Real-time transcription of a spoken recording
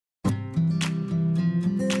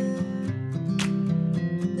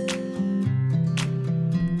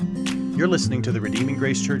You're listening to the Redeeming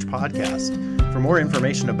Grace Church podcast. For more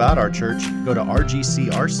information about our church, go to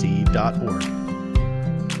rgcrc.org.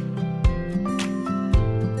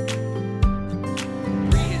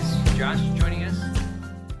 Is Josh joining us?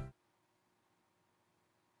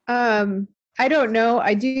 I don't know.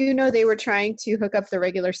 I do know they were trying to hook up the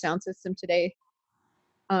regular sound system today.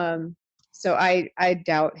 So I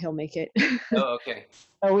doubt he'll make it. Oh, okay.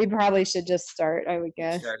 So we probably should just start, I would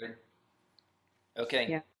guess. Started. Okay.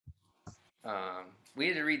 Yeah. We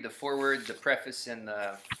had to read the foreword, the preface, and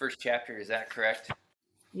the first chapter. Is that correct?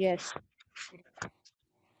 Yes.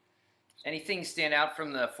 Anything stand out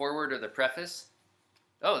from the foreword or the preface?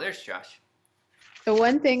 Oh, there's Josh. The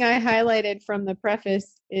one thing I highlighted from the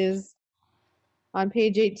preface is on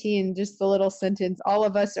page 18, just the little sentence, all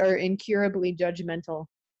of us are incurably judgmental.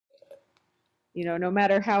 You know, no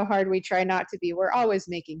matter how hard we try not to be, we're always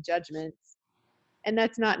making judgments. And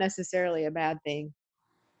that's not necessarily a bad thing.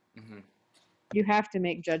 Mm-hmm. You have to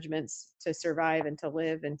make judgments to survive and to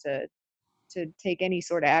live and to take any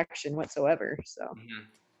sort of action whatsoever. So Mm-hmm.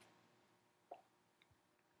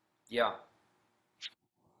 Yeah.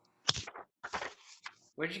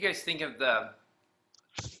 What did you guys think of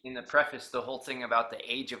in the preface, the whole thing about the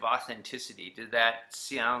age of authenticity? Did that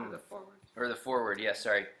sound... the foreword, yeah,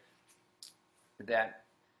 sorry. Did that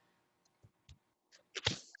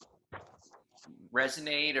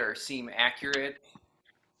resonate or seem accurate?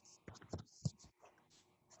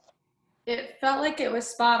 It felt like it was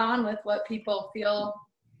spot on with what people feel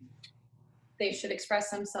they should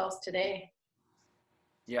express themselves today.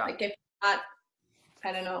 Yeah. Like if not,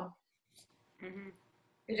 I don't know. Mm-hmm.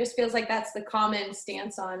 It just feels like that's the common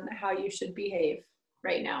stance on how you should behave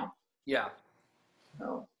right now. Yeah.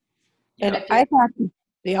 So, Yeah. And I thought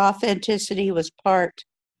the authenticity was part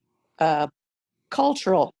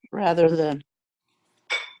cultural rather than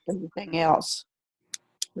anything else.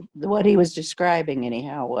 What he was describing,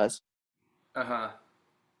 anyhow, was. Uh-huh.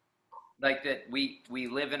 Like that we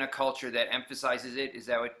live in a culture that emphasizes it. Is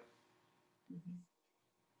that what?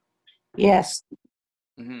 Yes.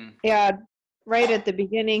 Mm-hmm. yeah, right at the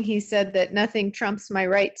beginning, he said that nothing trumps my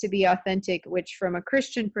right to be authentic, which from a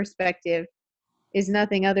Christian perspective is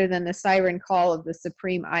nothing other than the siren call of the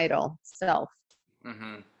supreme idol, self.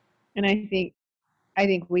 Mm-hmm. And I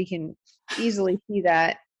think we can easily see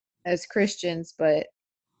that as Christians, but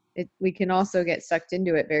we can also get sucked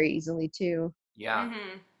into it very easily too. Yeah.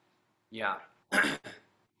 Mm-hmm. Yeah. And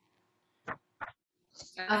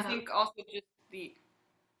I think also just the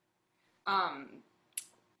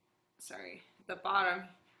the bottom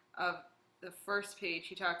of the first page,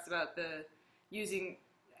 he talks about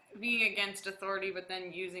being against authority, but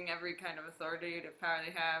then using every kind of authoritative power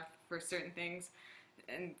they have for certain things,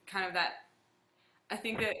 and kind of that. I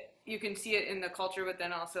think that you can see it in the culture, but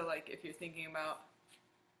then also like if you're thinking about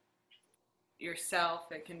yourself,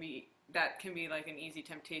 that can be like an easy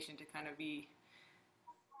temptation to kind of be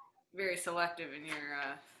very selective in your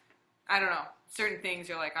I don't know, certain things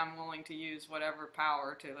you're like, I'm willing to use whatever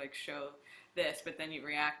power to like show this, but then you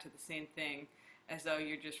react to the same thing as though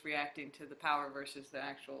you're just reacting to the power versus the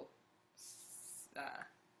actual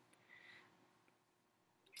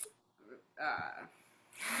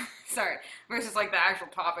versus like the actual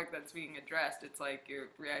topic that's being addressed. It's like you're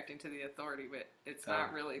reacting to the authority, but it's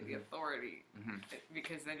not really the authority,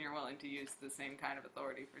 because then you're willing to use the same kind of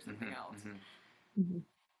authority for something else. Mm-hmm.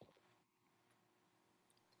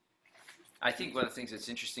 I think one of the things that's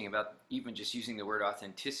interesting about even just using the word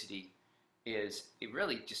authenticity is it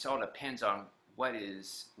really just all depends on what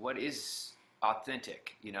is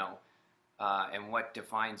authentic, you know, and what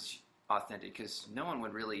defines authentic, because no one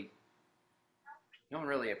really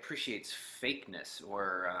appreciates fakeness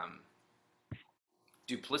or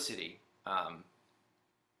duplicity.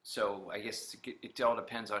 So I guess it all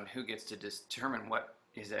depends on who gets to determine what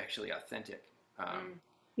is actually authentic.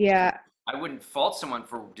 Yeah. I wouldn't fault someone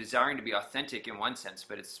for desiring to be authentic in one sense,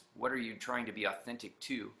 but it's what are you trying to be authentic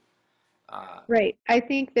to? Right. I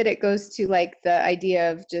think that it goes to like the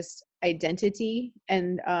idea of just identity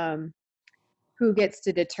and who gets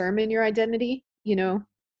to determine your identity, you know.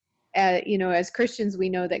 As Christians, we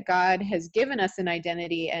know that God has given us an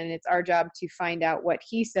identity and it's our job to find out what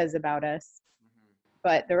he says about us.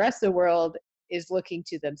 But the rest of the world is looking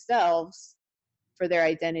to themselves for their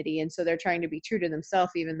identity. And so they're trying to be true to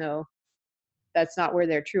themselves, even though that's not where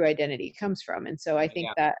their true identity comes from. And so I think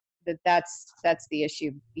that's the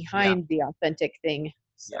issue behind the authentic thing.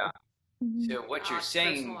 So. Yeah. So what you're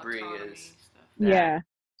saying, Bree, is that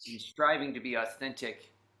in striving to be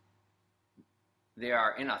authentic, they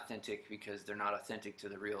are inauthentic because they're not authentic to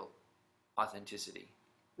the real authenticity.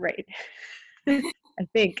 Right. I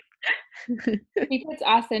think. He puts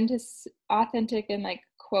authentic in like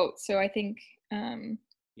quotes, so I think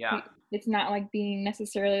Yeah. it's not like being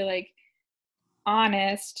necessarily like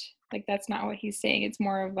honest. Like that's not what he's saying. It's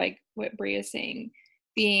more of like what Brie is saying,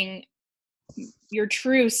 being your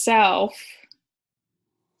true self.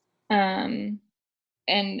 And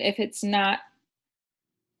if it's not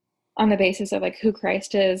on the basis of like who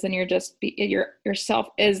Christ is, then you're just yourself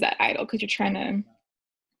is that idol, because you're trying to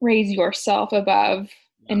raise yourself above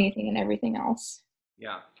anything and everything else.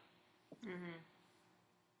 Yeah. Mm-hmm.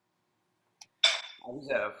 I was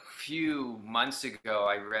a few months ago,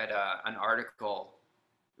 I read an article.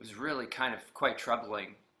 It was really kind of quite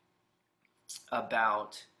troubling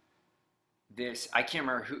about this. I can't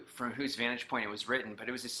remember from whose vantage point it was written, but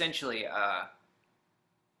it was essentially, I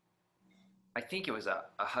think it was a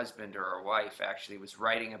husband or a wife actually was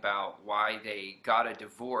writing about why they got a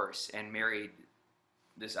divorce and married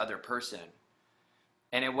this other person.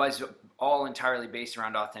 And it was all entirely based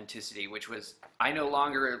around authenticity, which was, I no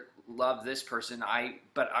longer love this person.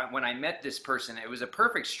 When I met this person, it was a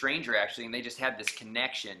perfect stranger actually, and they just had this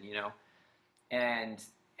connection, you know. And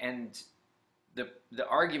the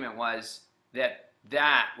argument was that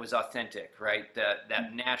was authentic, right?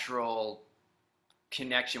 That natural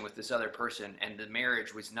connection with this other person, and the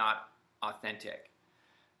marriage was not authentic.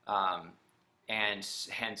 And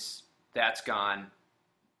hence that's gone.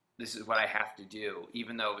 This is what I have to do.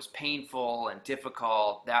 Even though it was painful and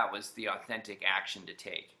difficult, that was the authentic action to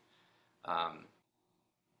take.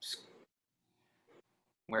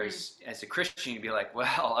 Whereas as a Christian, you'd be like,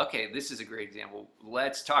 well, okay, this is a great example.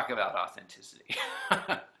 Let's talk about authenticity.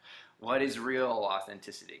 What is real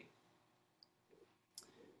authenticity?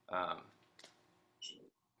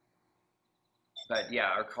 But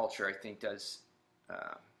yeah, our culture, I think, does,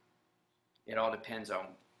 it all depends on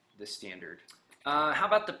the standard. How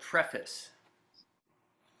about the preface?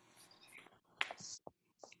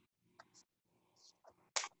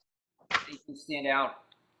 Anything stand out?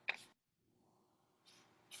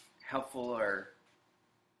 Helpful or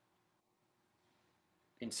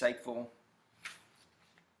insightful?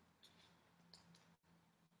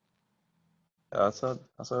 I thought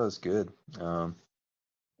it was good.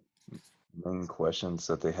 Main questions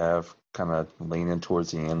that they have kind of leaning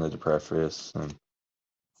towards the end of the preface, and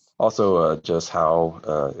also just how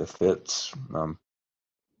it fits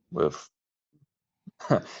with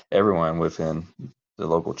everyone within the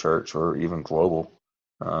local church or even global,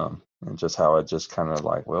 and just how it just kind of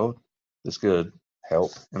like, well, this could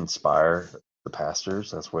help inspire the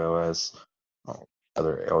pastors as well as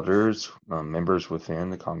other elders, members within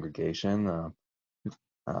the congregation.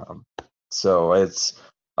 So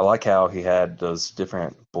I like how he had those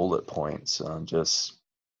different bullet points, just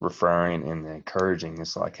referring and encouraging.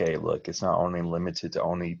 It's like, hey, look, it's not only limited to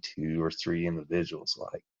only 2 or 3 individuals.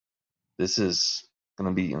 Like, this is going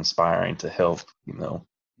to be inspiring to help,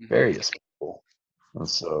 various people. And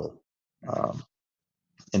so,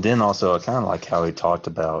 and then also I kind of like how he talked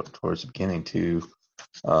about towards the beginning too,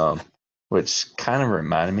 which kind of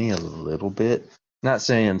reminded me a little bit, not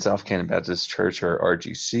saying South Canton Baptist Church or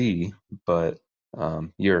RGC, but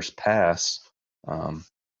years past,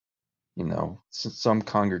 some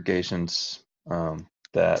congregations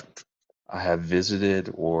that I have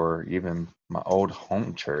visited, or even my old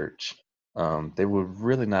home church, they would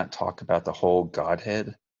really not talk about the whole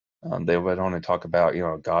Godhead. They would only talk about,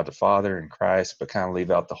 God the Father and Christ, but kind of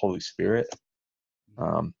leave out the Holy Spirit.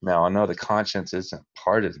 Now, I know the conscience isn't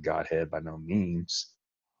part of the Godhead by no means,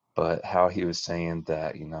 but how he was saying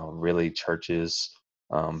that, really churches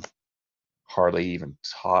hardly even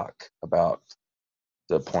talk about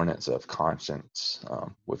the importance of conscience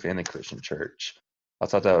within a Christian church. I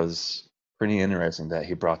thought that was pretty interesting that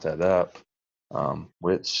he brought that up,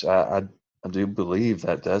 which I do believe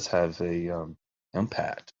that does have a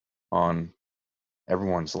impact on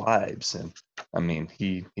everyone's lives. And I mean,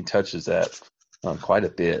 he touches that quite a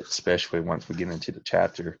bit, especially once we get into the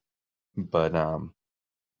chapter. But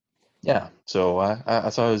yeah, so I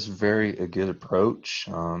thought it was a good approach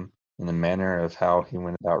in the manner of how he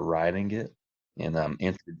went about writing it and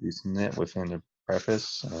introducing it within the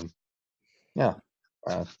preface. And yeah,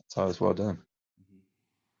 I thought it was well done.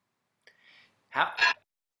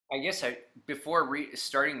 Before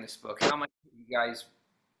starting this book, how much have you guys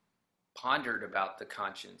pondered about the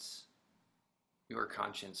conscience, your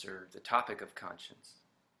conscience, or the topic of conscience?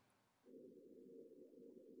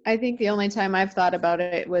 I think the only time I've thought about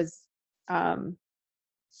it was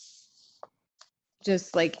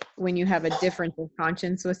just like when you have a difference of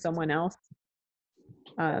conscience with someone else.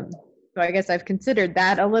 So I guess I've considered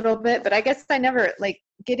that a little bit, but I guess I never, like,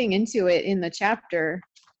 getting into it in the chapter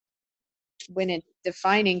when it's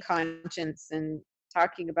defining conscience and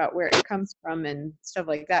talking about where it comes from and stuff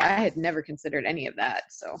like that. I had never considered any of that.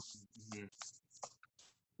 So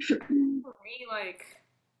For me, like,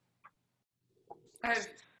 I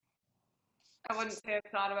wouldn't say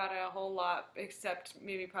I've thought about it a whole lot, except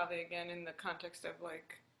maybe probably again in the context of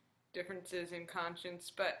like differences in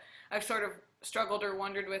conscience. But I've sort of struggled or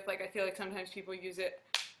wondered with, like, I feel like sometimes people use it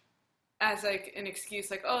as like an excuse,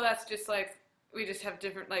 like, oh, that's just like, we just have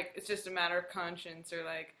different, like, it's just a matter of conscience, or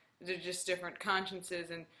like they're just different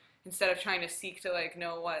consciences, and instead of trying to seek to like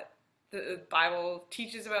know what the Bible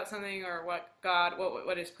teaches about something, or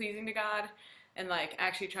what is pleasing to God, and like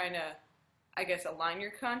actually trying to, I guess, align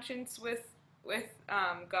your conscience with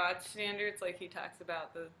God's standards, like he talks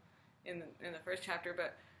about in the first chapter.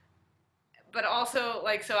 But also,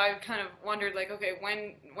 like, so I kind of wondered, like, okay,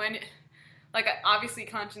 when like, obviously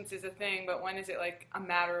conscience is a thing, but when is it like a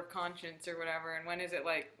matter of conscience or whatever, and when is it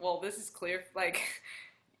like, well, this is clear, like,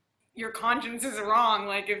 your conscience is wrong,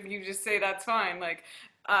 like, if you just say that's fine, like,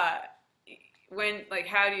 when, like,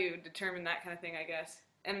 how do you determine that kind of thing, I guess.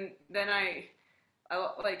 And then I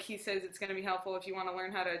like, he says it's going to be helpful if you want to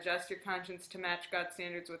learn how to adjust your conscience to match God's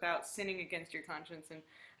standards without sinning against your conscience. And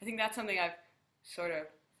I think that's something I've sort of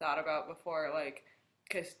thought about before, like,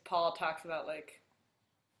 because Paul talks about, like,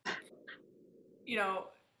 you know,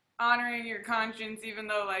 honoring your conscience even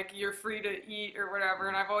though, like, you're free to eat or whatever.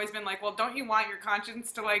 And I've always been like, well, don't you want your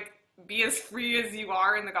conscience to, like, be as free as you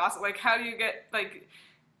are in the gospel? Like, how do you get, like,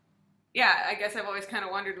 yeah, I guess I've always kind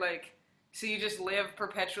of wondered, like, so you just live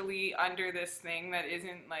perpetually under this thing that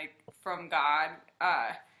isn't, like, from God.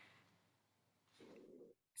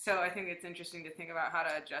 So I think it's interesting to think about how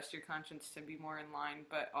to adjust your conscience to be more in line,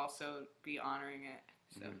 but also be honoring it.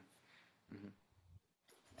 So. Mm-hmm.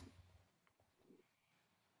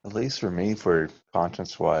 At least for me, for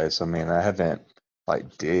conscience wise, I mean, I haven't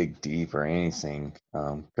like dig deep or anything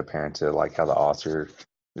comparing to like how the author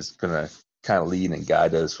is going to kind of lead and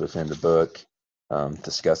guide us within the book,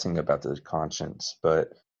 discussing about the conscience.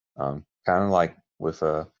 But kind of like with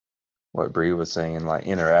what Bree was saying, like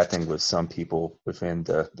interacting with some people within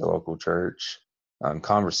the local church,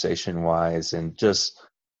 conversation wise, and just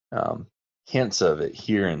hints of it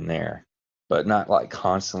here and there, but not like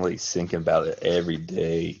constantly thinking about it every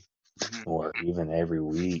day or even every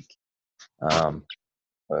week.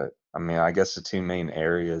 But I mean, I guess the two main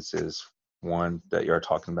areas is one that you're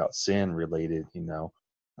talking about, sin related, and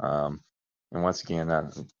once again,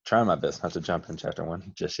 I'm trying my best not to jump in chapter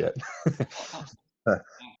 1 just yet.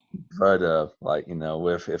 But like,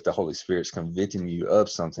 if the Holy Spirit's convicting you of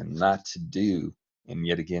something not to do, and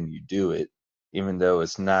yet again you do it, even though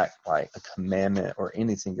it's not like a commandment or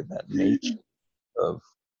anything of that nature of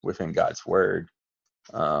within God's word,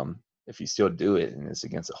 if you still do it and it's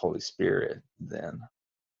against the Holy Spirit, then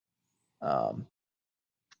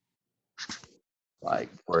like,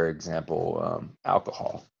 for example,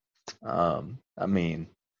 alcohol, I mean,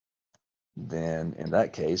 then in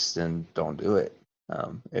that case, then don't do it.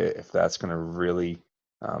 If that's going to really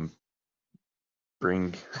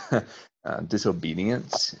bring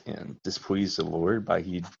disobedience and displease the Lord by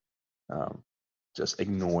just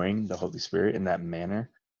ignoring the Holy Spirit in that manner,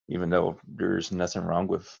 even though there's nothing wrong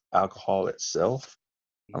with alcohol itself,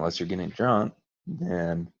 unless you're getting drunk,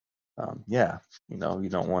 then yeah, you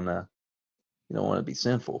don't want to be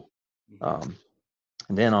sinful.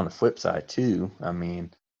 And then on the flip side too, I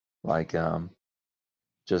mean, like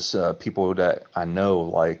just people that I know,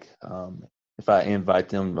 like if I invite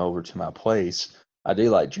them over to my place, I do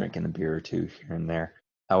like drinking a beer or two here and there.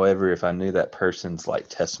 However, if I knew that person's like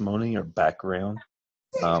testimony or background,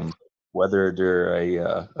 whether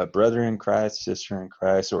they're a brother in Christ, sister in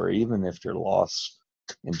Christ, or even if they're lost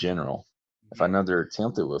in general, if I know they're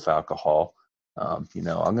tempted with alcohol, I'm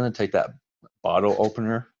going to take that bottle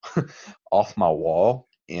opener off my wall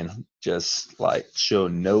and just like show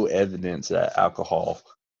no evidence that alcohol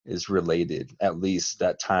is related, at least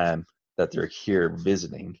that time that they're here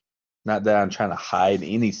visiting. Not that I'm trying to hide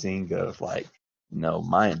anything of like,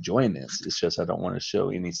 my enjoyments. It's just I don't want to show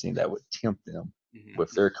anything that would tempt them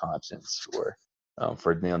with their conscience, or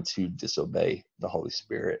for them to disobey the Holy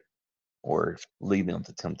Spirit or lead them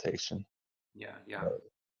to temptation. Yeah.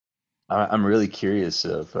 I'm really curious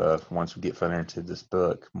of once we get further into this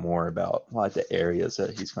book, more about like the areas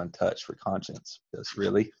that he's going to touch for conscience. That's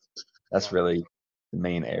really the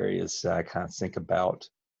main areas that I kind of think about.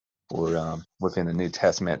 Or within the New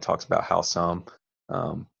Testament, it talks about how some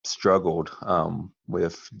struggled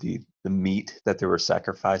with the meat that they were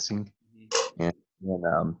sacrificing, and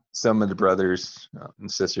some of the brothers and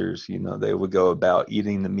sisters, they would go about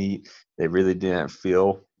eating the meat. They really didn't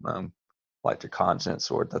feel like their conscience,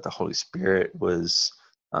 or that the Holy Spirit was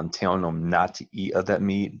telling them not to eat of that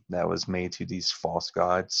meat that was made to these false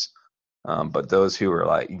gods. But those who were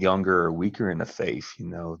like younger or weaker in the faith,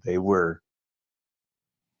 they were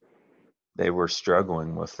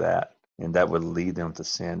struggling with that, and that would lead them to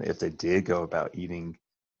sin if they did go about eating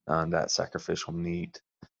that sacrificial meat.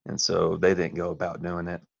 And so they didn't go about doing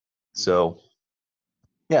it. So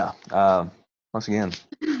yeah, once again,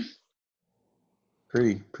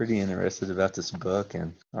 pretty interested about this book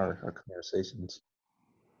and our conversations.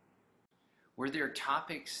 Were there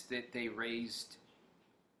topics that they raised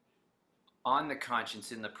on the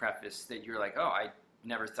conscience in the preface that you're like, oh, I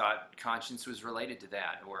never thought conscience was related to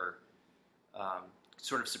that, or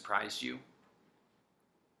sort of surprised you?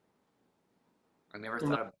 I never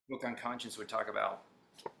thought a book on conscience would talk about.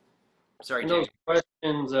 Sorry, those Dave.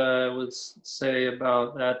 questions I would say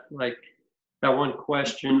about that, like that one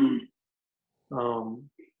question,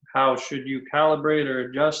 how should you calibrate or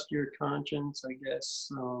adjust your conscience? I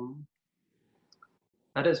guess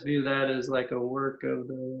I just view that as like a work of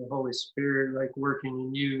the Holy Spirit, like working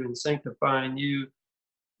in you and sanctifying you.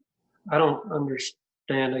 I don't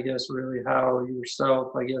understand, I guess, really how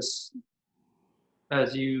yourself, I guess,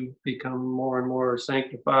 as you become more and more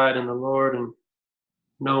sanctified in the Lord and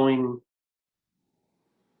knowing,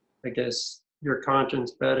 I guess, your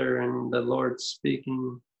conscience better and the Lord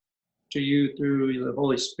speaking to you through the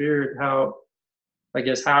Holy Spirit, how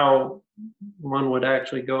one would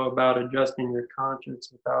actually go about adjusting your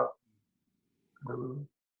conscience without,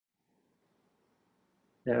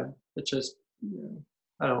 it's just,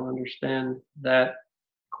 I don't understand that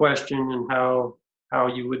question and how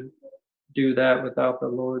you would do that without the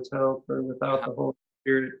Lord's help or without the Holy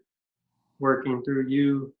Spirit working through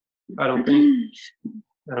you. I don't think,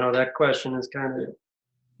 that question is kind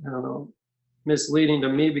of, misleading to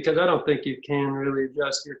me, because I don't think you can really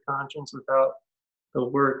adjust your conscience without the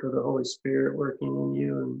work of the Holy Spirit working in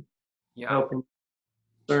you and helping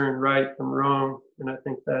discern right from wrong. And I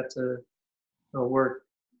think that's a work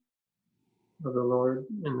of the Lord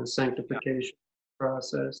in the sanctification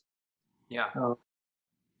process. Yeah.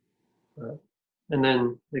 And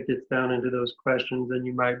then it gets down into those questions, and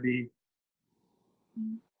you might be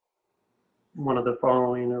one of the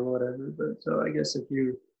following or whatever. But so I guess if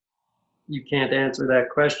you can't answer that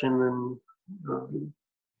question, then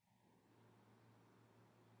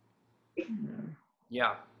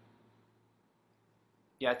yeah,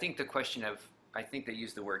 I think the question of, I think they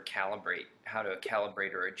use the word calibrate, how to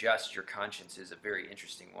calibrate or adjust your conscience, is a very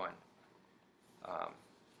interesting one.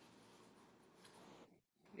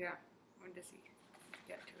 Yeah, when does he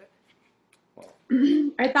get to it? Well,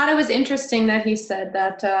 I thought it was interesting that he said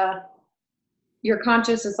that your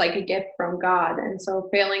conscience is like a gift from God, and so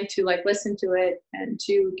failing to like listen to it and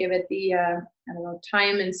to give it the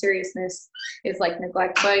time and seriousness is like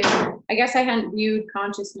neglect. So I guess I hadn't viewed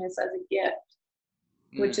consciousness as a gift,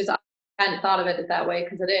 which is, I hadn't thought of it that way,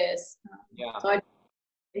 because it is. So I had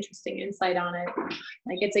interesting insight on it.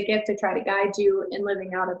 Like it's a gift to try to guide you in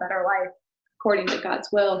living out a better life according to God's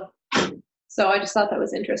will. So I just thought that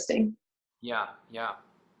was interesting. Yeah,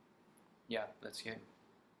 that's good.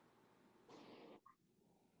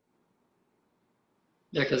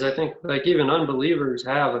 Yeah, because I think like even unbelievers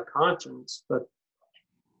have a conscience, but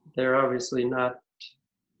they're obviously not,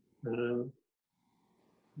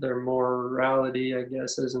 their morality, I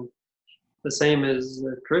guess, isn't the same as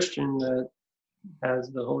a Christian that has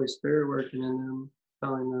the Holy Spirit working in them,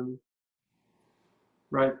 telling them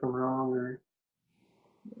right from wrong. Or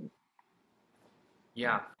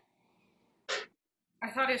I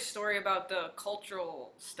thought his story about the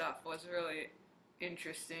cultural stuff was really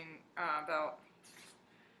interesting, about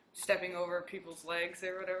stepping over people's legs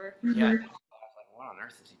or whatever. Yeah. I was like, what on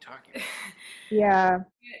earth is he talking about?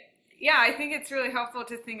 Yeah, I think it's really helpful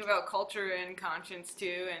to think about culture and conscience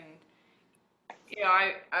too. And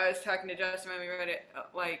I was talking to Justin when we read it,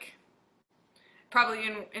 like probably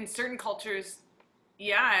in certain cultures,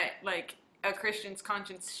 like a Christian's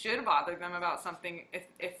conscience should bother them about something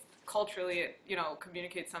if culturally it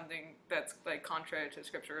communicates something that's like contrary to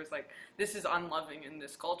scripture. Is like, this is unloving in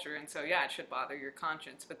this culture, and so it should bother your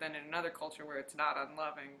conscience. But then in another culture where it's not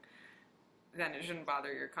unloving, then it shouldn't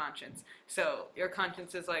bother your conscience. So your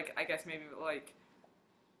conscience is like, I guess maybe like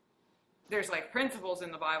there's like principles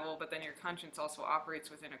in the Bible, but then your conscience also operates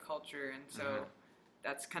within a culture, and so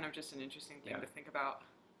that's kind of just an interesting thing to think about.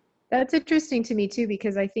 That's interesting to me too,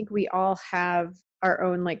 because I think we all have our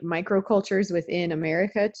own like microcultures within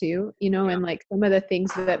America too, and like some of the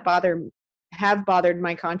things that have bothered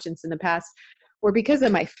my conscience in the past were because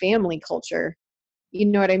of my family culture. You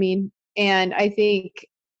know what I mean? And I think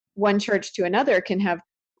one church to another can have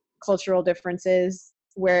cultural differences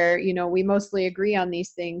where, you know, we mostly agree on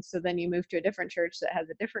these things. So then you move to a different church that has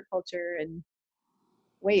a different culture and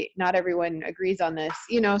wait, not everyone agrees on this,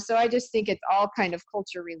 you know? So I just think it's all kind of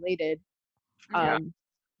culture related. Yeah.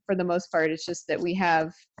 For the most part, it's just that we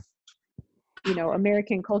have, you know,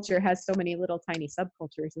 American culture has so many little tiny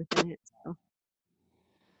subcultures within it. So.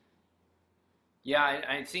 Yeah,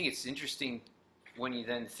 I think it's interesting when you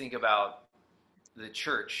then think about the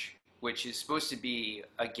church, which is supposed to be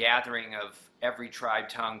a gathering of every tribe,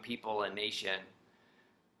 tongue, people, and nation,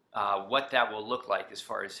 what that will look like as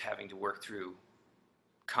far as having to work through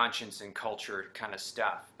conscience and culture kind of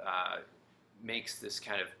stuff makes this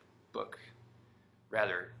kind of book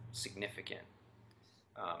rather significant.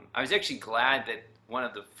 I was actually glad that one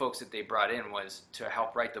of the folks that they brought in was to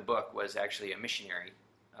help write the book was actually a missionary,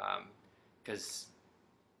 because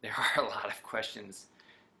there are a lot of questions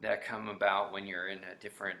that come about when you're in a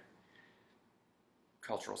different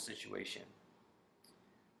cultural situation.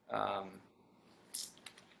 How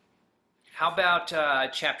about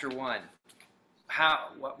chapter 1?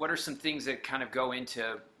 What are some things that kind of go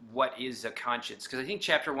into what is a conscience? Because I think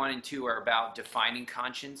chapter 1 and 2 are about defining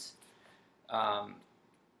conscience.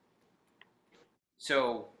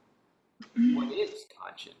 So what is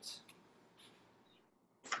conscience?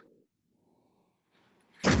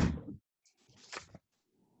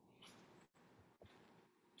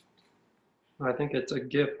 I think it's a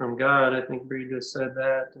gift from God. I think Bree just said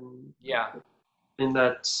that, and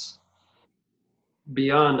that's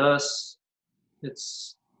beyond us.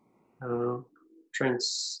 It's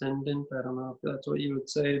transcendent. I don't know if that's what you would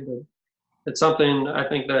say, but it's something I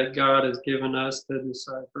think that God has given us to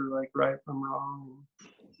decipher like right from wrong.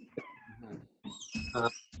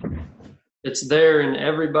 It's there in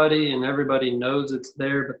everybody, and everybody knows it's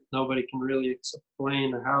there, but nobody can really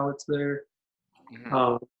explain how it's there.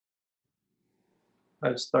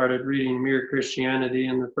 I've started reading Mere Christianity,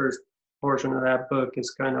 and the first portion of that book is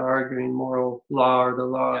kind of arguing moral law or the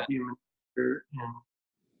law of human nature, and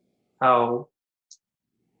how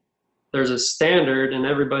there's a standard, and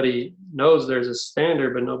everybody knows there's a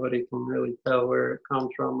standard, but nobody can really tell where it comes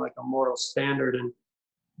from, like a moral standard. And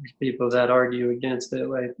there's people that argue against it,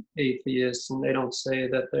 like atheists, and they don't say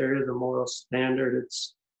that there is a moral standard.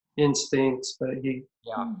 It's instincts, but he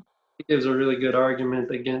gives a really good argument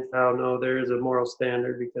against how no, there is a moral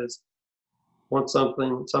standard, because once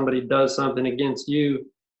somebody does something against you,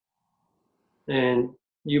 and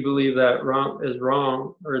you believe that wrong is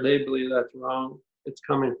wrong, or they believe that's wrong, it's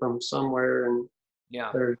coming from somewhere, and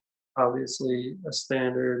there's obviously a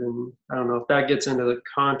standard. And I don't know if that gets into the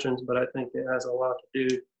conscience, but I think it has a lot to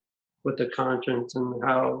do with the conscience and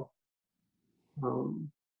how,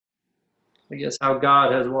 I guess, how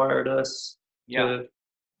God has wired us to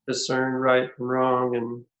discern right from wrong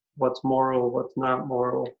and what's moral, what's not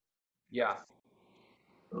moral.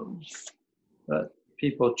 But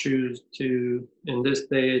people choose to, in this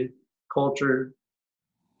day and culture,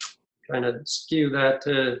 kind of skew that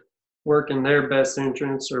to work in their best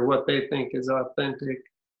interests or what they think is authentic.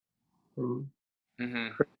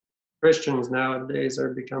 Christians nowadays are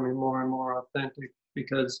becoming more and more authentic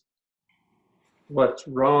because what's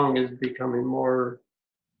wrong is becoming more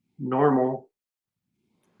normal.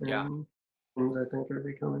 And things I think are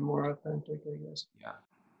becoming more authentic, I guess.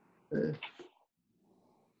 But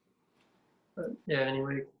yeah,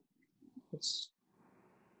 anyway, it's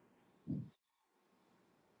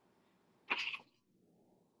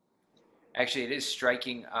actually, it is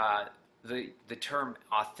striking, the term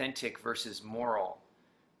authentic versus moral.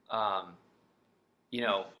 You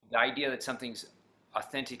know, the idea that something's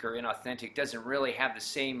authentic or inauthentic doesn't really have the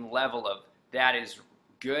same level of that is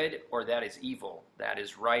good or that is evil, that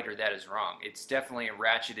is right or that is wrong. It's definitely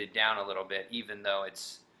ratcheted down a little bit, even though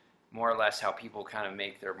it's more or less how people kind of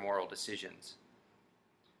make their moral decisions.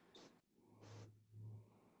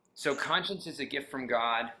 So conscience is a gift from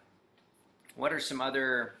God. What are some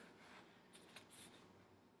other...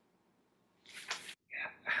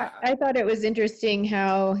 I thought it was interesting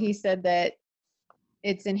how he said that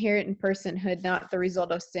it's inherent in personhood, not the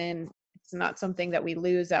result of sin. It's not something that we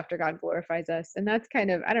lose after God glorifies us. And that's kind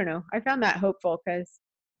of, I don't know, I found that hopeful because,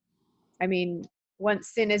 I mean, once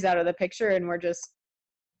sin is out of the picture and we're just,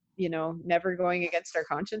 you know, never going against our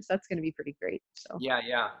conscience, that's going to be pretty great. So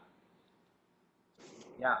Yeah.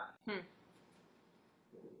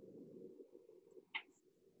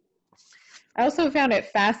 I also found it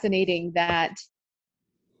fascinating that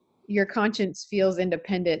your conscience feels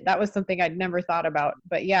independent. That was something I'd never thought about,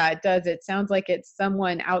 but yeah, it does. It sounds like it's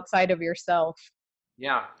someone outside of yourself, you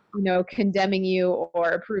know, condemning you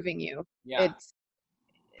or approving you.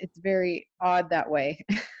 it's very odd that way.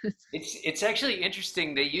 It's actually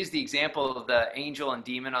interesting. They use the example of the angel and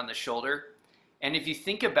demon on the shoulder. And if you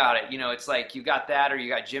think about it, it's like you got that or you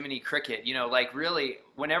got Jiminy Cricket, like really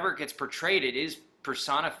whenever it gets portrayed, it is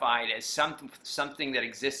personified as something that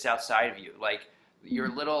exists outside of you. Like your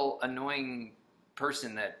little annoying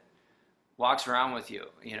person that walks around with you,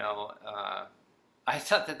 I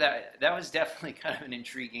thought that was definitely kind of an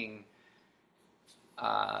intriguing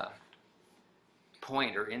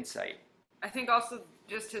point or insight. I think also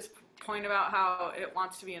just his point about how it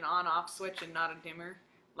wants to be an on-off switch and not a dimmer,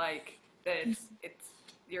 like that it's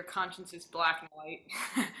your conscience is black and white,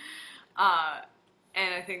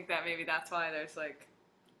 and I think that maybe that's why there's like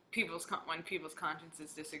when people's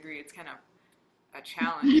consciences disagree, it's kind of a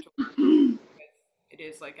challenge. It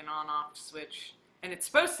is like an on-off switch, and it's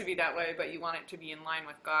supposed to be that way, but you want it to be in line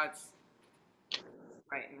with God's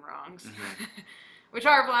right and wrongs, which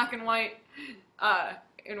are black and white.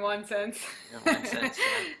 In one sense. In one sense,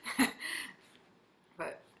 yeah.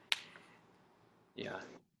 But yeah.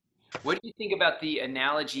 What do you think about the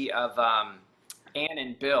analogy of Ann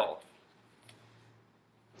and Bill?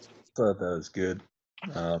 Thought that was good.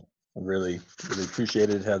 I really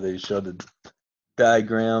appreciated how they showed the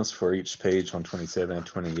diagrams for each page on 27 and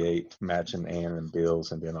 28, matching Ann and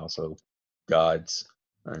Bill's, and then also God's,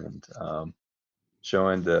 and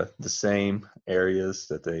showing the same areas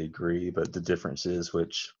that they agree, but the differences,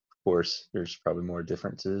 which of course there's probably more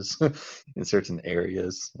differences in certain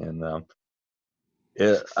areas. And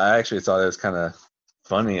I actually thought it was kind of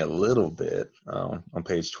funny a little bit. On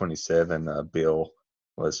page 27, Bill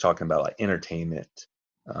was talking about like entertainment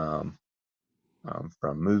from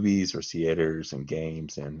movies or theaters and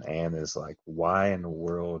games, and Anne is like, why in the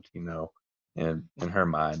world, and in her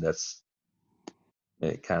mind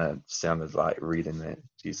it kind of sounded like reading it.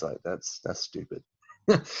 She's like, that's stupid.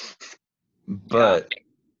 But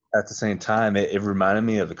at the same time, it reminded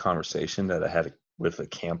me of the conversation that I had with a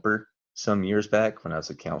camper some years back when I was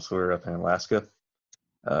a counselor up in Alaska.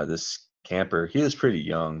 This camper, he was pretty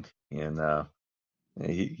young, and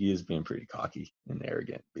he was being pretty cocky and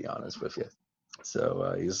arrogant, to be honest with you.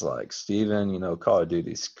 So he's like, Steven, Call of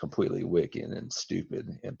Duty's completely wicked and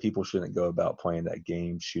stupid, and people shouldn't go about playing that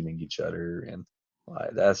game, shooting each other, and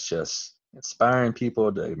like that's just inspiring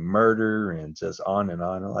people to murder and just on and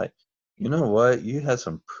on. And like, you know what? You had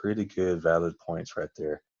some pretty good, valid points right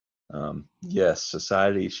there. Yes,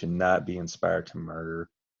 society should not be inspired to murder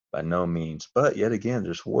by no means, but yet again,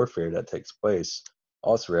 there's warfare that takes place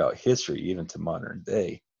all throughout history, even to modern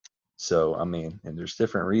day. So, I mean, and there's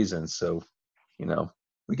different reasons. So,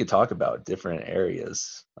 we could talk about different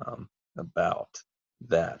areas about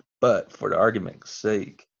that. But for the argument's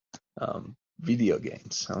sake, video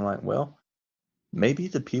games, I'm like, well, maybe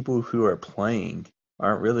the people who are playing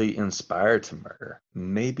aren't really inspired to murder.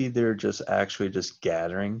 Maybe they're just actually just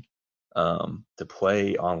gathering to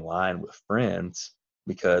play online with friends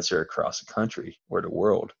because they're across the country or the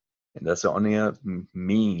world. And that's the only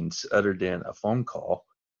means other than a phone call,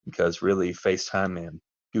 because really FaceTime and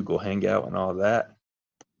Google Hangout and all that,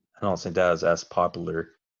 I don't think that is as popular.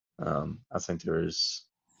 I think there's,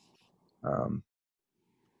 I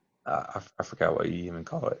forgot what you even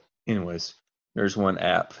call it. Anyways, there's one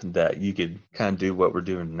app that you could kind of do what we're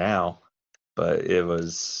doing now, but it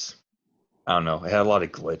was, I don't know, it had a lot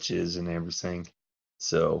of glitches and everything,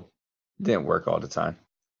 so it didn't work all the time.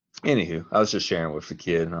 Anywho, I was just sharing with the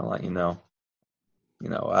kid, and I'm like,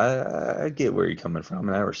 I get where you're coming from,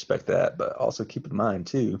 and I respect that, but also keep in mind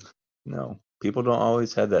too, people don't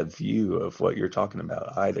always have that view of what you're talking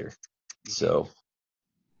about either. So,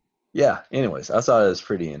 yeah. Anyways, I thought it was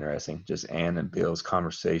pretty interesting, just Ann and Bill's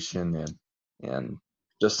conversation, and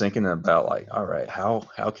just thinking about like, all right, how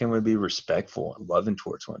can we be respectful and loving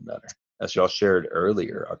towards one another? As y'all shared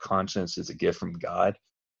earlier, our conscience is a gift from God.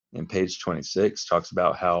 And page 26 talks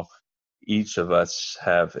about how each of us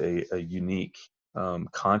have a unique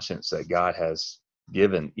conscience that God has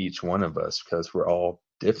given each one of us, because we're all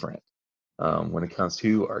different when it comes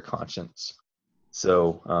to our conscience.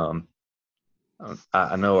 So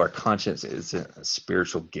I know our conscience is a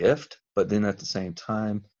spiritual gift, but then at the same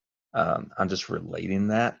time, I'm just relating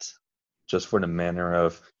that just for the manner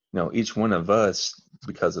of, each one of us,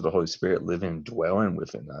 because of the Holy Spirit living and dwelling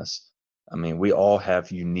within us. I mean, we all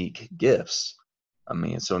have unique gifts. I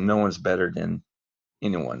mean, so no one's better than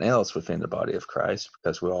anyone else within the body of Christ,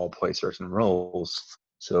 because we all play certain roles.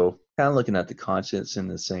 So kind of looking at the conscience in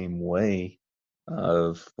the same way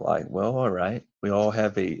of like, well, all right, we all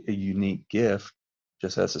have a unique gift,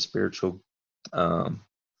 just as a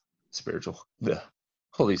the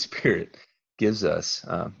Holy Spirit gives us,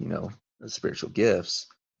 the spiritual gifts.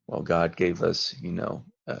 Well, God gave us,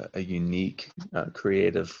 a unique,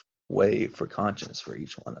 creative way for conscience for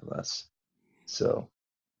each one of us. So,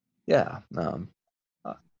 yeah,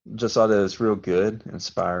 just thought it was real good,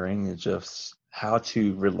 inspiring, and just how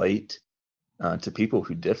to relate to people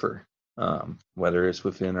who differ, whether it's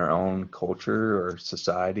within our own culture or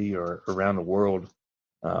society or around the world.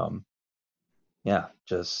 Yeah,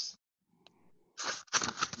 just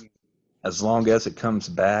as long as it comes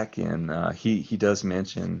back, and he does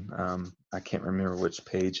mention, I can't remember which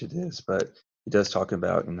page it is, but he does talk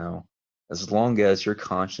about, as long as your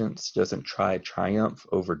conscience doesn't triumph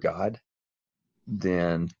over God,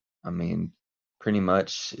 then I mean, pretty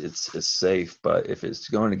much it's safe. But if it's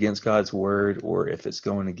going against God's word, or if it's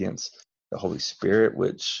going against the Holy Spirit,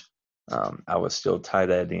 which I would still tie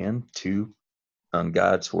that in to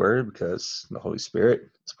God's word, because the Holy Spirit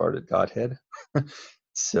is part of Godhead.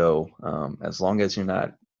 So as long as you're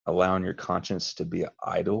not allowing your conscience to be an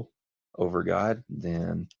idol over God,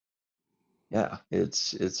 then yeah,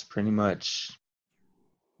 it's pretty much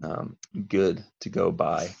good to go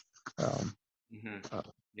by.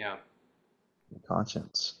 Yeah.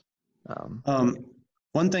 Conscience.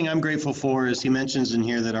 One thing I'm grateful for is he mentions in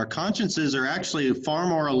here that our consciences are actually far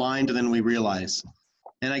more aligned than we realize.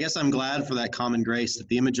 And I guess I'm glad for that common grace, that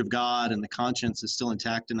the image of God and the conscience is still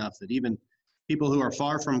intact enough that even people who are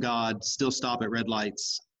far from God still stop at red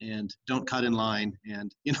lights and don't cut in line.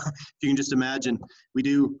 And, if you can just imagine,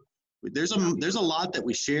 there's a lot that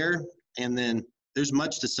we share, and then there's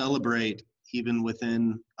much to celebrate even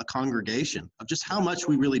within a congregation of just how much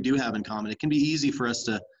we really do have in common. It can be easy for us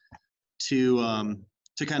to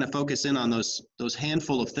kind of focus in on those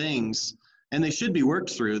handful of things, and they should be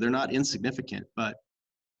worked through. They're not insignificant, but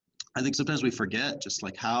I think sometimes we forget just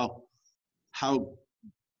like how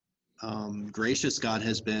gracious God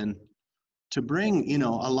has been to bring, a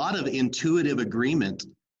lot of intuitive agreement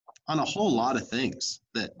on a whole lot of things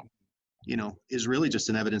that, is really just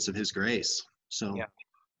an evidence of his grace. So, yeah.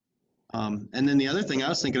 And then the other thing I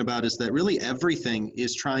was thinking about is that really everything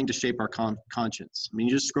is trying to shape our conscience. I mean,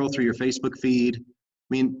 you just scroll through your Facebook feed. I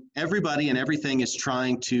mean, everybody and everything is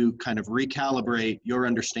trying to kind of recalibrate your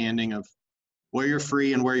understanding of where you're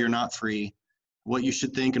free and where you're not free, what you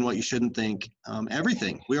should think and what you shouldn't think,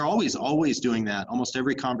 everything. We are always doing that, almost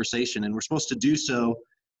every conversation, and we're supposed to do so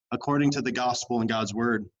according to the gospel and God's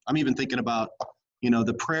word. I'm even thinking about,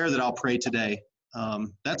 the prayer that I'll pray today.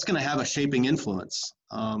 That's going to have a shaping influence.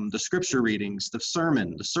 The scripture readings, the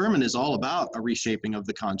sermon is all about a reshaping of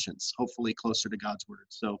the conscience, hopefully closer to God's word.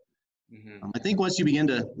 So I think once you begin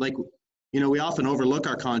to, we often overlook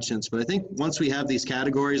our conscience, but I think once we have these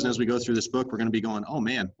categories, and as we go through this book, we're going to be going, oh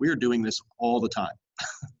man, we are doing this all the time,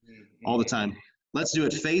 all the time. Let's do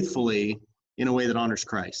it faithfully in a way that honors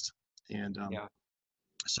Christ. And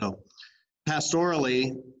so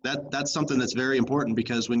pastorally, that's something that's very important,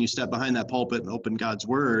 because when you step behind that pulpit and open God's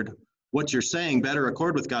word, what you're saying better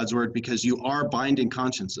accord with God's word, because you are binding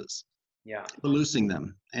consciences, loosing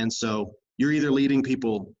them. And so you're either leading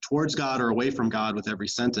people towards God or away from God with every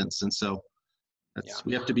sentence. And so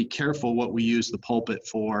we have to be careful what we use the pulpit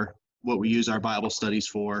for, what we use our Bible studies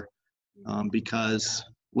for, because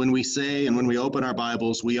when we say and when we open our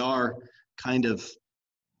Bibles, we are kind of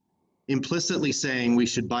implicitly saying we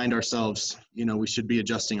should bind ourselves, we should be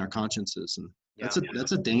adjusting our consciences. And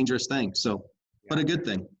that's a dangerous thing. So, but a good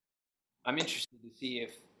thing. I'm interested to see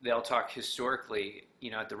if they'll talk historically,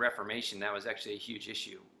 at the Reformation, that was actually a huge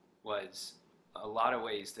issue, was a lot of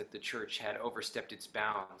ways that the church had overstepped its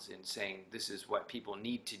bounds in saying this is what people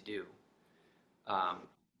need to do.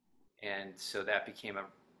 And so that became a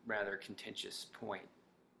rather contentious point.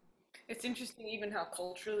 It's interesting even how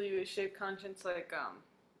culturally we shape conscience,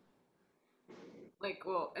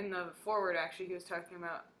 well, in the forward, actually, he was talking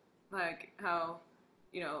about, how,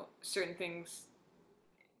 certain things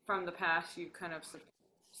from the past, you kind of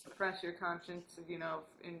suppress your conscience,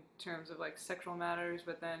 in terms of, sexual matters,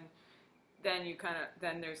 but then you kind of,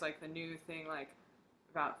 then there's, the new thing,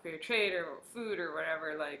 about fair trade or food or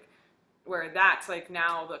whatever, where that's,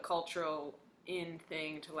 now the cultural in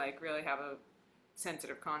thing to, really have a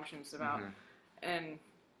sensitive conscience about. Mm-hmm. And,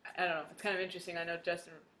 I don't know, it's kind of interesting. I know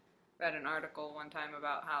Justin read an article one time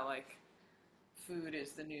about how food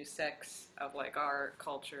is the new sex of our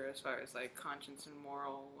culture as far as conscience and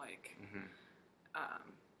moral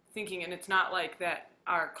thinking, and it's not that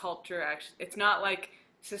our culture actually, it's not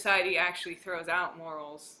society actually throws out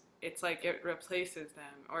morals. It's it replaces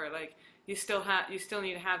them, or you still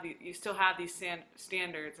need to have these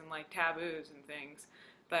standards and taboos and things,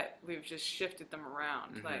 but we've just shifted them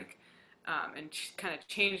around, mm-hmm. And kind of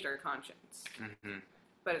changed our conscience. Mm-hmm.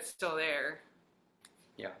 But it's still there.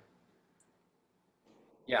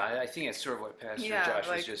 Yeah, I think it's sort of what Pastor Yeah, Josh was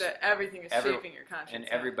like just. that everything is every- shaping your conscience. And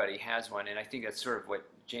yeah. everybody has one, and I think that's sort of what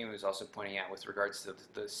Jamie was also pointing out with regards to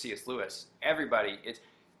the C.S. Lewis. Everybody,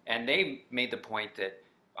 and they made the point that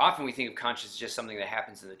often we think of conscience as just something that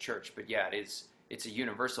happens in the church, but yeah, it's a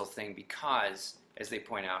universal thing because, as they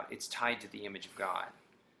point out, it's tied to the image of God.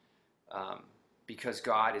 Because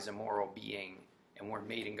God is a moral being, and we're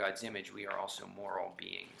made in God's image, we are also moral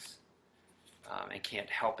beings, and can't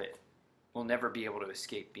help it. We'll never be able to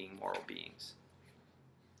escape being moral beings.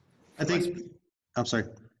 I think, I'm sorry.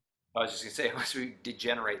 I was just going to say, unless we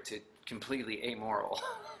degenerate to completely amoral.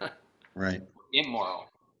 Right. Immoral.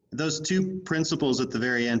 Those two principles at the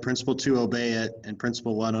very end, principle 2, obey it, and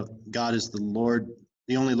principle 1, God is the Lord,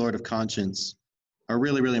 the only Lord of conscience, are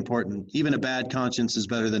really, really important. Even a bad conscience is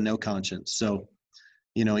better than no conscience. So,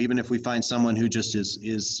 even if we find someone who just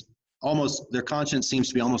is almost, their conscience seems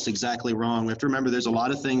to be almost exactly wrong, we have to remember there's a lot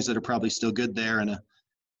of things that are probably still good there, and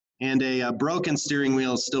a broken steering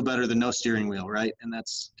wheel is still better than no steering wheel, right? And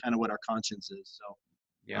that's kind of what our conscience is. So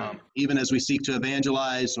Yeah. even as we seek to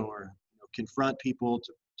evangelize or confront people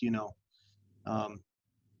to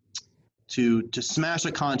smash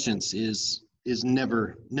a conscience is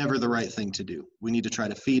never the right thing to do. We need to try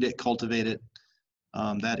to feed it, cultivate it.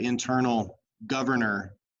 That internal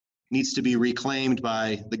governor needs to be reclaimed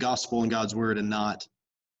by the gospel and God's word and not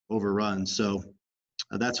overrun. So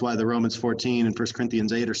that's why the Romans 14 and 1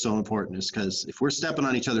 Corinthians 8 are so important, is because if we're stepping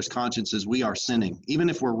on each other's consciences, we are sinning. Even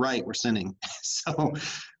if we're right, we're sinning. So,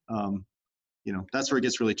 that's where it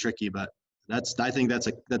gets really tricky, but I think that's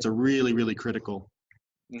a really, really critical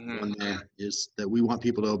one there, is that we want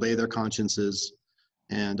people to obey their consciences,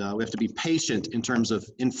 and we have to be patient in terms of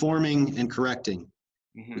informing and correcting.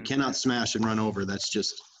 Mm-hmm. We cannot smash and run over. That's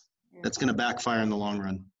going to backfire in the long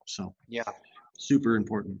run. So Yeah. super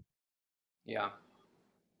important. Yeah.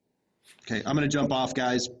 Okay, I'm going to jump off,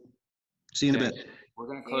 guys. See you in a bit. We're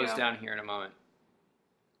going to close Yeah. down here in a moment.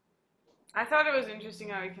 I thought it was interesting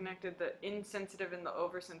how he connected the insensitive and the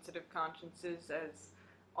oversensitive consciences as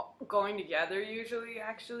going together usually,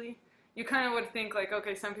 actually. You kind of would think like,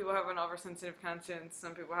 okay, some people have an oversensitive conscience,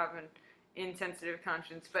 some people have an insensitive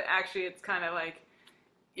conscience, but actually it's kind of like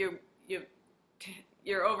you're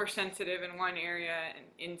oversensitive in one area and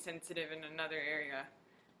insensitive in another area,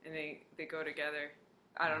 and they go together.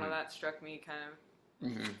 I don't know, that struck me kind of.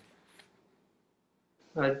 Mm-hmm.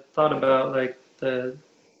 I thought about like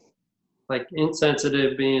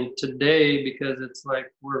insensitive being today, because it's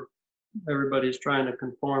like everybody's trying to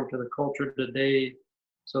conform to the culture today,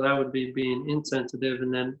 so that would be being insensitive.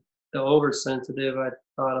 And then the oversensitive, I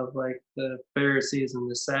thought of like the Pharisees and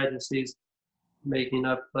the Sadducees making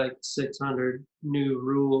up like 600 new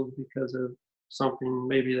rules because of something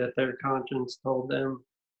maybe that their conscience told them,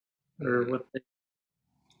 or what they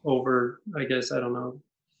I guess, I don't know,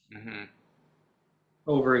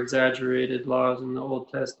 over exaggerated laws in the Old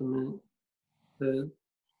Testament to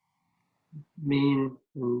mean,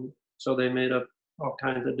 and so they made up all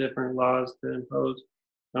kinds of different laws to impose.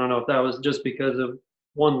 I don't know if that was just because of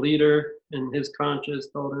one leader and his conscience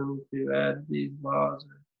told him to add these laws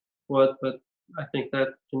or what, but I think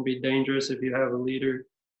that can be dangerous if you have a leader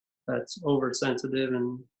that's oversensitive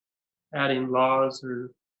and adding laws or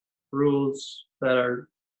rules that are,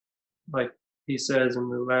 like he says in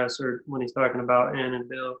the last, or when he's talking about Ann and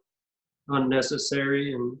Bill,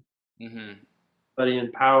 unnecessary, and somebody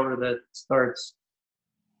in power that starts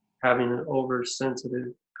having an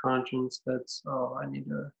oversensitive conscience that's, oh, I need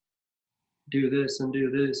to do this and do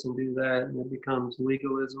this and do that, and it becomes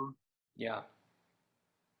legalism. Yeah.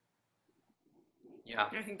 Yeah.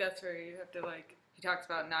 I think that's where you have to he talks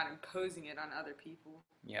about not imposing it on other people.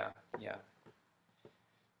 Yeah. Yeah.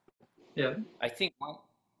 Yeah. I think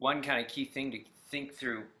one kind of key thing to think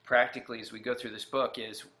through practically as we go through this book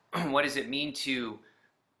is what does it mean to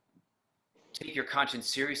take your conscience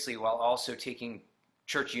seriously while also taking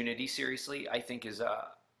church unity seriously? I think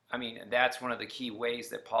that's one of the key ways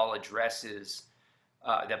that Paul addresses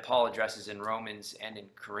in Romans and in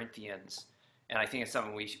Corinthians, and I think it's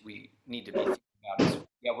something we need to be thinking about.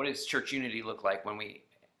 What does church unity look like when we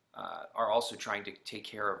are also trying to take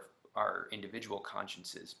care of our individual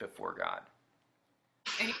consciences before God?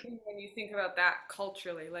 And even when you think about that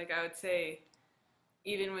culturally, I would say,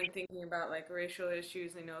 even when thinking about racial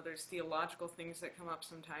issues, I know there's theological things that come up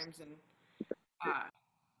sometimes, and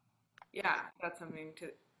that's something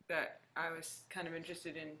that I was kind of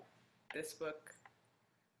interested in this book,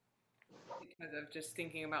 because of just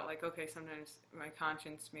thinking about okay, sometimes my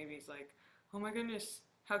conscience maybe is like, oh my goodness,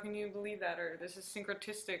 how can you believe that, or this is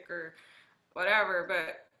syncretistic or whatever,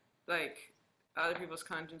 but other people's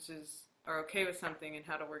consciences are okay with something and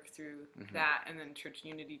how to work through that, and then church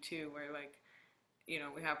unity too, where like, you know,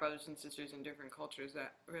 we have brothers and sisters in different cultures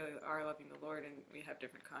that really are loving the Lord, and we have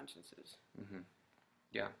different consciences.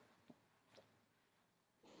 Yeah.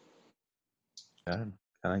 Kind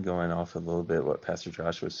of going off a little bit what Pastor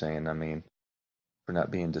Josh was saying. I mean, we're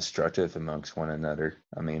not being destructive amongst one another.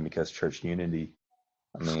 I mean, because church unity,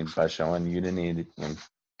 I mean, by showing unity and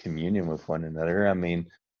communion with one another, I mean,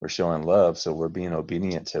 we're showing love. So we're being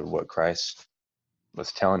obedient to what Christ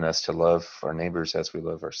was telling us, to love our neighbors as we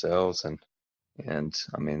love ourselves. And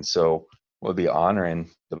I mean, so we'll be honoring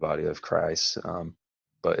the body of Christ.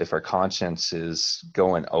 But if our conscience is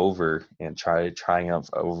going over and try to triumph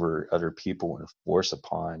over other people and force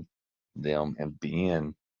upon them and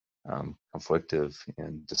being conflictive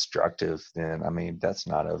and destructive, then I mean, that's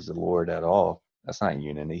not of the Lord at all. That's not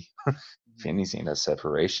unity. If anything, that's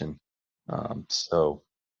separation.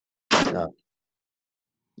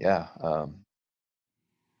 Yeah.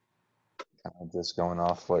 Kind of just going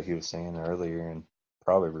off what he was saying earlier and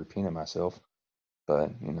probably repeating myself.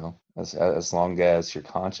 But, you know, as long as your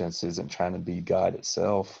conscience isn't trying to be God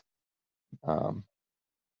itself,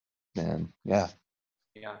 then yeah.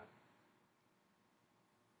 Yeah.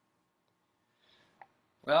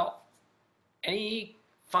 Well, any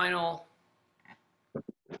final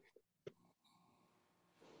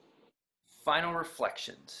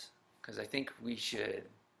reflections? Because I think we should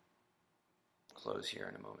close here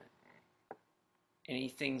in a moment. Any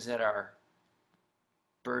things that are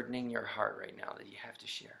burdening your heart right now that you have to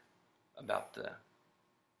share about the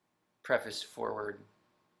preface forward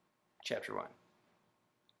chapter 1?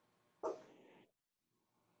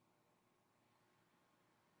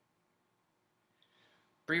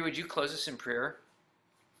 Bree, would you close us in prayer?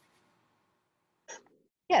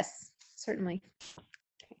 Yes, certainly.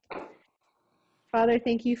 Okay. Father,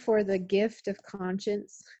 thank you for the gift of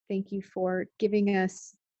conscience. Thank you for giving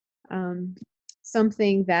us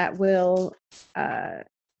something that will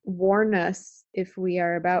warn us if we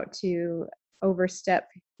are about to overstep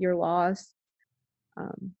your laws.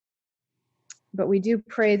 But we do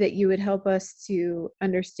pray that you would help us to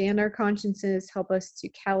understand our consciences, help us to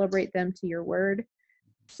calibrate them to your word,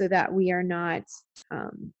 so that we are not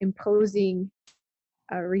imposing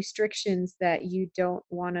restrictions that you don't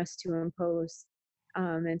want us to impose.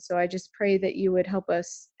 And so I just pray that you would help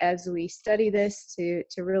us as we study this to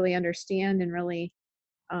really understand and really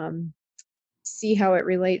see how it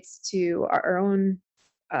relates to our own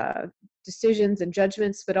decisions and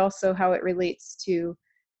judgments, but also how it relates to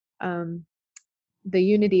the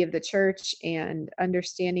unity of the church and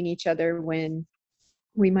understanding each other when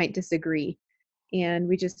we might disagree. And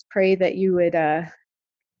we just pray that you would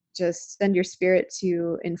just send your spirit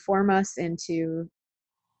to inform us and to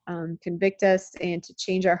convict us and to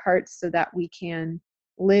change our hearts so that we can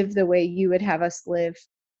live the way you would have us live,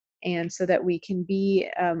 and so that we can be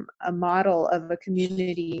a model of a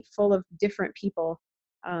community full of different people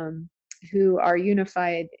who are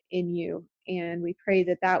unified in you. And we pray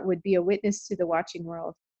that that would be a witness to the watching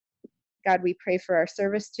world. God, we pray for our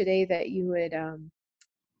service today, that you would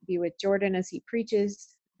be with Jordan as he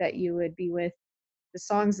preaches, that you would be with the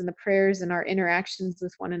songs and the prayers and our interactions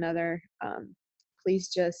with one another. Please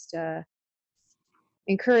just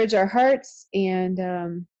encourage our hearts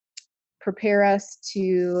and prepare us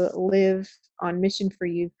to live on mission for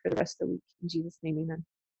you for the rest of the week. In Jesus' name, amen.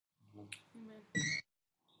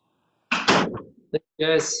 Thank you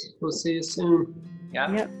guys. We'll see you soon.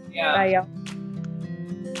 Yeah. Yep. Yeah. Bye, y'all.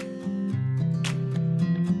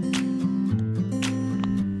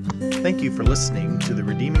 Thank you for listening to the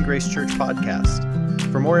Redeeming Grace Church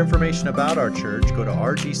podcast. For more information about our church, go to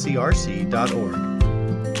rgcrc.org.